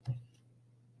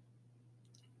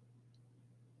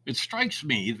It strikes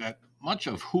me that much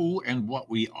of who and what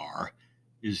we are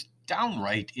is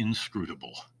downright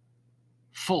inscrutable,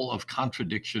 full of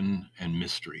contradiction and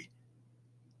mystery.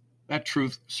 That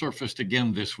truth surfaced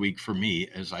again this week for me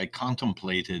as I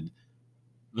contemplated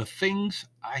the things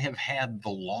I have had the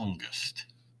longest.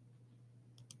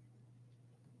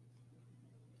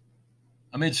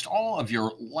 Amidst all of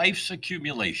your life's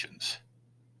accumulations,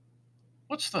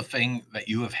 what's the thing that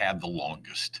you have had the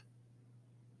longest?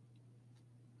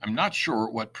 I'm not sure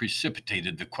what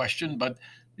precipitated the question, but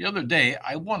the other day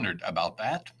I wondered about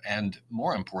that, and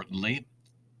more importantly,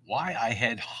 why I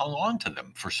had hung on to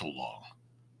them for so long.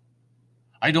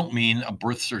 I don't mean a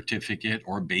birth certificate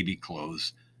or baby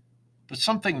clothes, but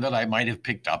something that I might have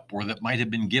picked up or that might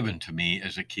have been given to me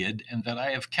as a kid and that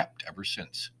I have kept ever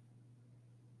since.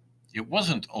 It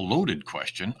wasn't a loaded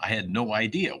question. I had no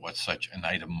idea what such an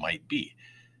item might be.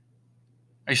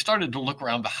 I started to look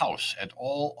around the house at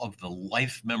all of the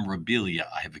life memorabilia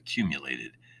I have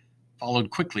accumulated,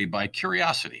 followed quickly by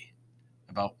curiosity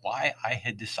about why I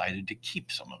had decided to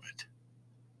keep some of it.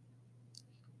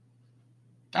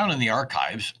 Down in the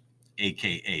archives,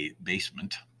 aka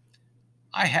basement,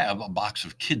 I have a box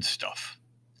of kid stuff.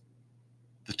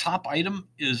 The top item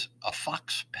is a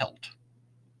fox pelt.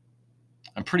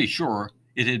 I'm pretty sure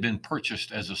it had been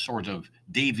purchased as a sort of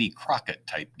Davy Crockett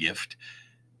type gift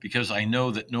because I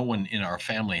know that no one in our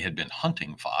family had been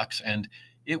hunting fox, and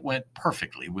it went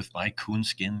perfectly with my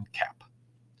coonskin cap.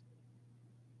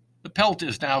 The pelt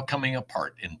is now coming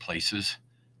apart in places,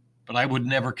 but I would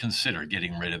never consider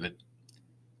getting rid of it.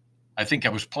 I think I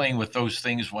was playing with those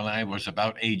things when I was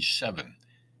about age 7.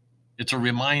 It's a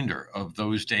reminder of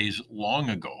those days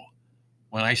long ago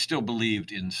when I still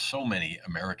believed in so many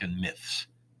American myths.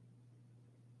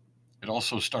 It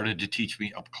also started to teach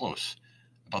me up close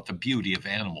about the beauty of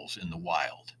animals in the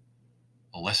wild,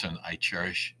 a lesson I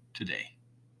cherish today.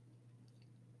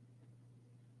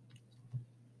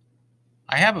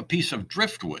 I have a piece of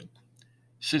driftwood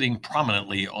sitting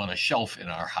prominently on a shelf in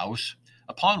our house,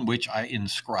 upon which I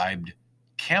inscribed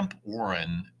Camp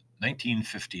Warren,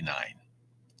 1959.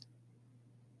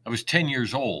 I was 10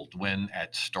 years old when,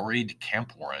 at storied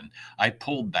Camp Warren, I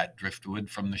pulled that driftwood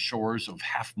from the shores of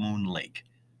Half Moon Lake.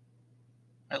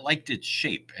 I liked its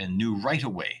shape and knew right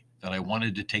away that I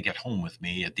wanted to take it home with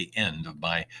me at the end of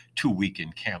my 2-week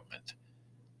encampment.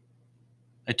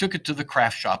 I took it to the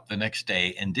craft shop the next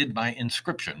day and did my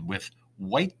inscription with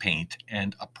white paint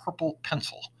and a purple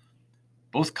pencil,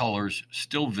 both colors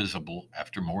still visible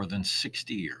after more than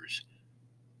 60 years.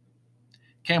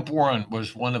 Camp Warren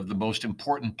was one of the most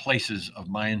important places of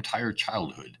my entire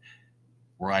childhood,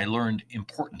 where I learned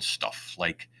important stuff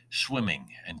like swimming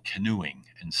and canoeing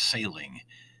and sailing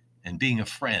and being a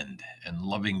friend and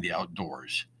loving the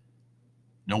outdoors.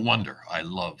 No wonder I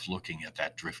love looking at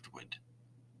that driftwood.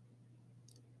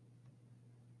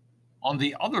 On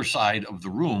the other side of the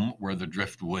room where the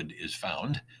driftwood is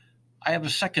found, I have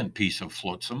a second piece of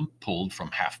flotsam pulled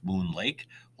from Half Moon Lake,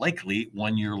 likely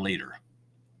 1 year later.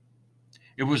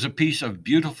 It was a piece of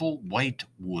beautiful white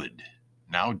wood,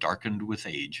 now darkened with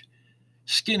age,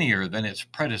 skinnier than its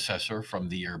predecessor from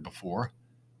the year before.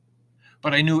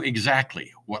 But I knew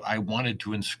exactly what I wanted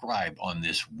to inscribe on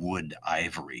this wood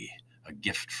ivory, a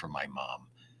gift from my mom.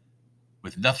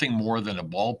 With nothing more than a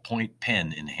ballpoint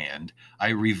pen in hand, I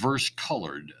reverse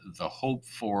colored the hope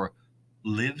for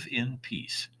live in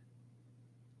peace.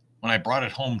 When I brought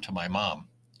it home to my mom,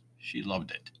 she loved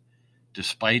it,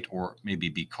 despite or maybe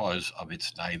because of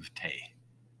its naivete.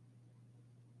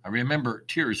 I remember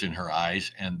tears in her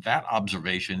eyes, and that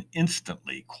observation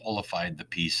instantly qualified the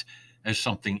piece as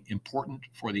something important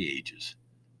for the ages,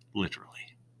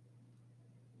 literally.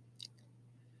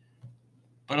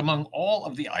 But among all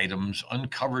of the items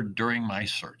uncovered during my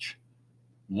search,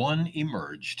 one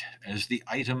emerged as the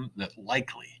item that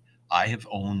likely I have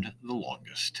owned the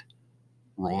longest: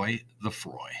 Roy the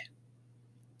Froy.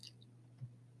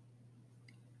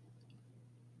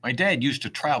 My dad used to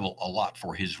travel a lot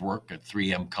for his work at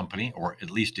 3M Company, or at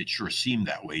least it sure seemed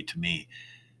that way to me.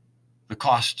 The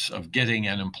costs of getting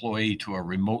an employee to a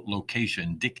remote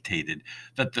location dictated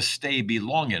that the stay be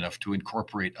long enough to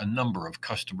incorporate a number of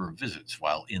customer visits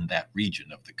while in that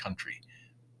region of the country.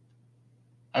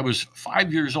 I was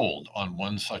 5 years old on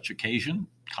one such occasion,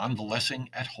 convalescing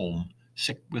at home,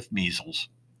 sick with measles.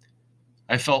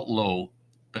 I felt low,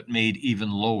 but made even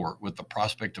lower with the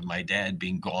prospect of my dad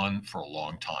being gone for a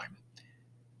long time.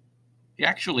 He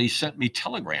actually sent me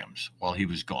telegrams while he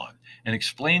was gone and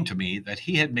explained to me that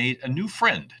he had made a new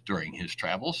friend during his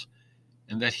travels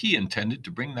and that he intended to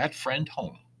bring that friend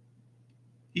home.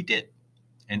 He did,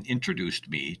 and introduced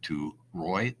me to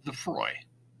Roy the Froy.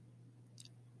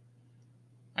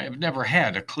 I have never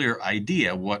had a clear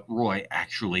idea what Roy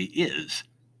actually is,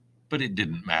 but it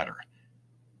didn't matter.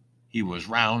 He was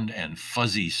round and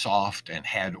fuzzy soft and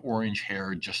had orange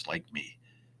hair just like me.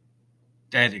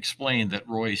 Dad explained that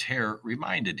Roy's hair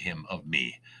reminded him of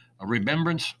me, a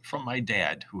remembrance from my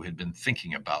dad who had been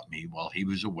thinking about me while he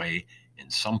was away in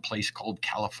some place called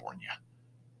California.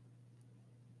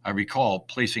 I recall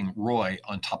placing Roy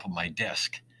on top of my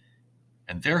desk,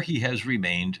 and there he has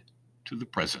remained to the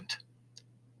present.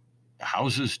 The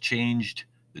houses changed,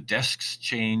 the desks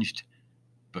changed,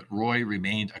 but Roy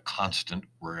remained a constant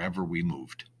wherever we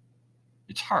moved.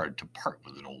 It's hard to part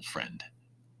with an old friend.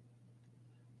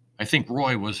 I think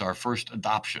Roy was our first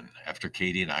adoption after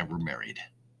Katie and I were married.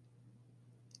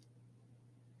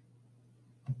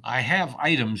 I have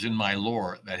items in my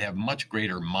lore that have much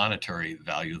greater monetary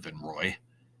value than Roy.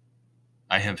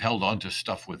 I have held on to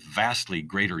stuff with vastly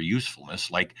greater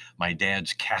usefulness, like my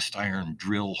dad's cast iron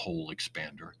drill hole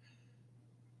expander.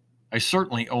 I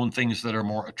certainly own things that are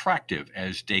more attractive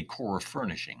as decor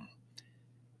furnishing.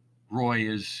 Roy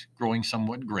is growing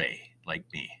somewhat gray, like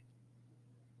me.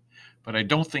 But I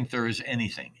don't think there is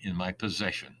anything in my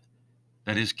possession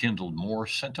that has kindled more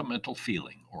sentimental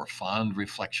feeling or fond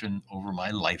reflection over my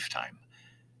lifetime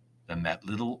than that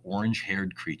little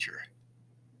orange-haired creature.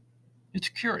 It's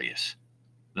curious,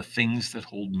 the things that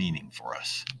hold meaning for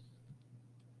us.